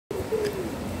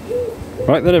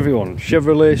Right then everyone,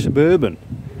 Chevrolet Suburban.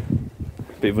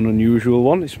 Bit of an unusual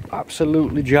one. It's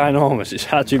absolutely ginormous. It's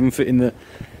hard to even fit in the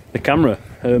camera.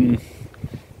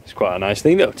 It's quite a nice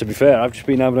thing though, to be fair. I've just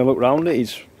been having a look around it.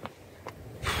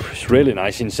 It's really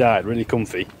nice inside, really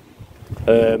comfy.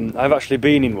 I've actually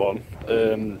been in one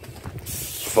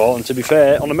before, and to be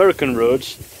fair, on American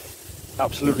roads,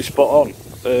 absolutely spot on.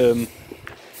 They're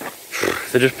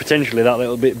just potentially that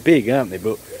little bit big, aren't they?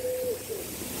 But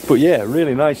yeah,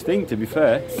 really nice thing, to be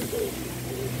fair.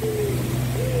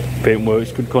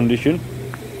 Paintwork's good condition.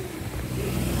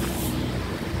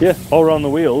 Yeah, all around the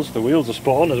wheels are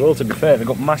spot on as well, to be fair. They've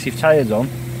got massive tyres on,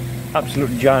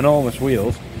 absolutely ginormous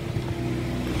wheels.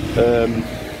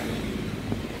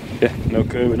 Yeah, no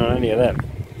curving on any of them.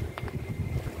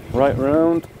 Right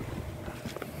round.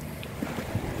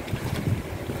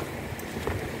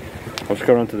 I'll just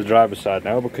go around to the driver's side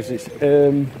now because it's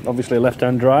obviously a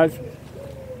left-hand drive.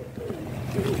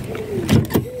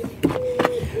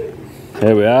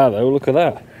 There we are though, look at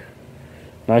that.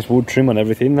 Nice wood trim on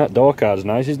everything. That door card's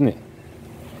nice, isn't it?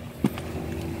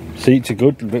 Seats are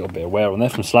good, a little bit of wear on there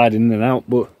from sliding in and out,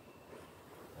 but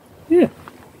yeah,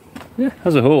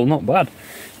 as a whole, not bad.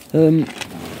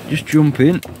 Just jump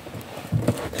in.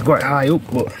 It's quite high up,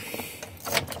 but if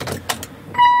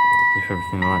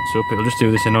everything lights up, it'll just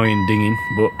do this annoying dinging,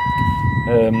 but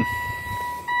it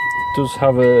does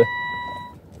have a,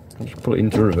 I'll just put it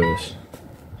into reverse.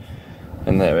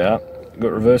 And there we are.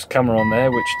 Got reverse camera on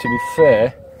there, which to be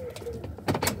fair,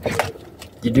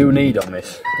 you do need on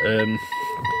this.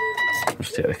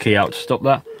 Just take the key out to stop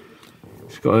that.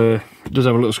 It's got a, it does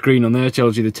have a little screen on there,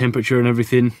 tells you the temperature and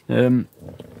everything.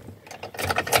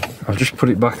 I'll just put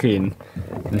it back in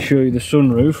and show you the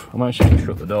sunroof. I might actually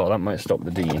shut the door, that might stop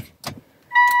the dinging.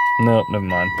 No, never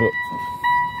mind, but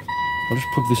I'll just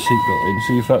plug this seatbelt in,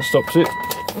 see if that stops it.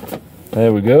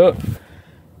 There we go.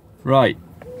 Right,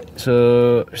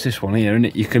 so it's this one here, isn't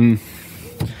it? You can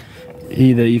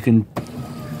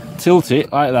tilt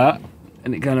it like that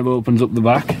and it kind of opens up the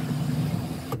back,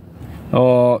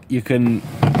 or you can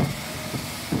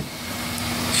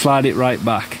slide it right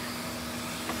back,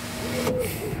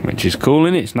 which is cool,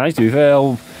 isn't it? It's nice, to be fair.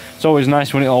 It's always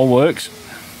nice when it all works.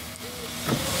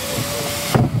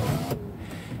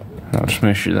 I'll just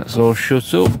make sure that's all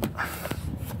shut up.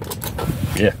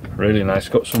 Yeah, really nice.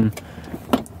 Got some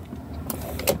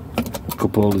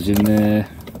cup holders in there.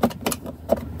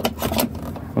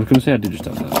 I was going to say I did just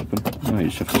have that open. No, you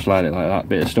just have to slide it like that.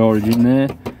 Bit of storage in there.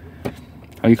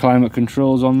 Are your climate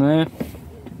controls on there?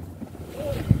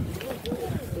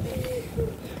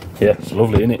 Yeah, it's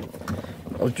lovely, isn't it?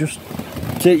 I'll just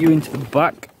take you into the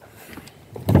back,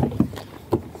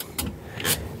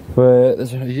 where it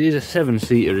is a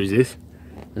 7-seater, is this?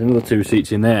 There's another 2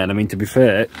 seats in there, and I mean, to be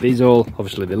fair, these all,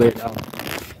 obviously they lay down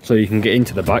so you can get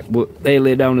into the back, but they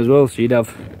lay down as well, so you'd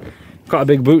have quite a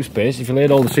big boot space if you laid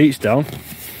all the seats down.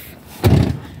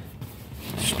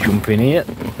 Just jump in here,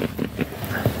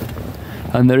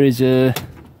 and there is a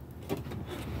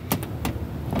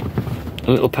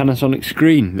little Panasonic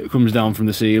screen that comes down from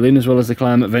the ceiling, as well as the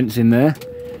climate vents in there,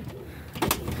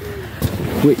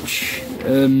 which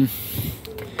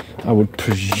I would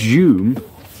presume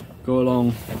go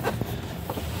along.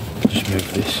 Just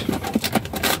move this.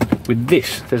 With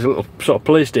this, there's a little sort of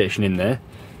PlayStation in there,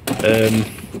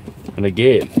 and a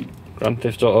game, Grand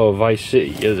Theft Auto Vice City.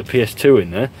 Yeah, there's a PS2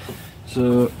 in there,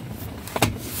 so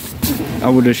I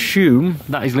would assume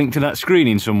that is linked to that screen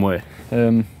in some way.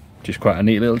 Just quite a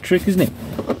neat little trick, isn't it?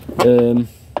 Oh,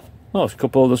 there's a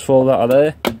cup holders for that are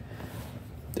there.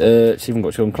 It's even got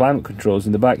its own climate controls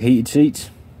in the back, heated seats.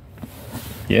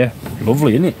 Yeah,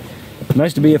 lovely, isn't it?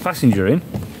 Nice to be a passenger in.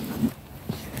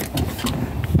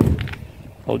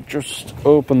 I'll just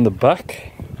open the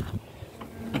back.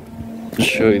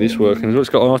 Show you this working as well. It's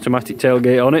got an automatic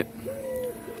tailgate on it.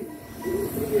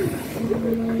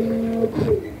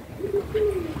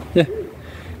 Yeah,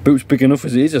 boot's big enough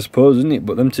as it is, I suppose, isn't it?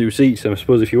 But them 2 seats, I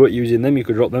suppose if you weren't using them, you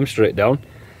could drop them straight down.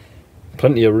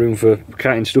 Plenty of room for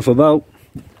carting stuff about.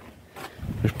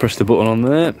 Just press the button on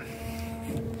there.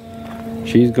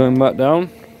 She's going back down.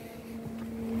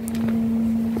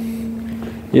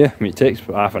 Yeah, I mean, it takes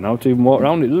half an hour to even walk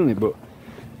around it, doesn't it? But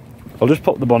I'll just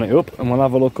pop the bonnet up and we'll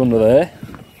have a look under there.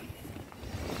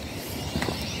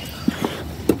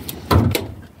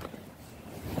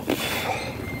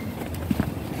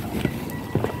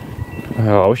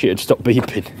 Oh, I wish it had stopped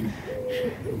beeping.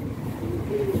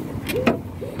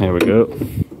 There we go.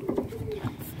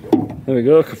 There we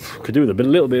go. Could do with a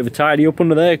little bit of a tidy up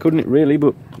under there, couldn't it, really?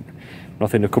 But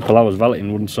nothing a couple hours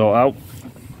valeting wouldn't sort out.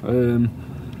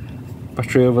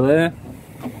 Battery over there.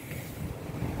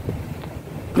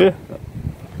 Yeah,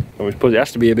 I suppose it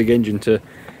has to be a big engine to,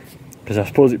 because I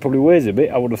suppose it probably weighs a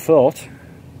bit, I would have thought.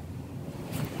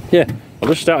 Yeah, I'll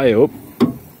just start it up.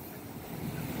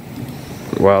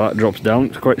 Wow, that drops down,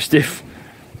 it's quite stiff.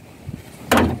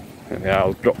 Yeah,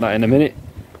 I'll drop that in a minute.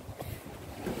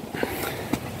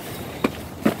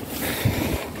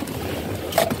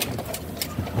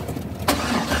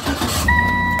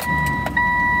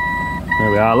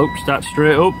 There we are, look, start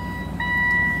straight up.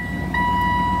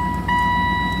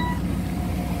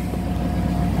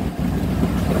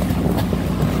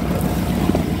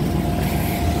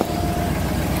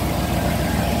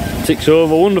 Ticks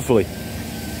over wonderfully.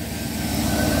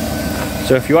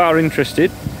 So if you are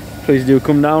interested, please do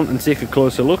come down and take a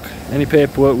closer look. Any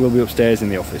paperwork will be upstairs in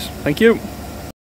the office. Thank you.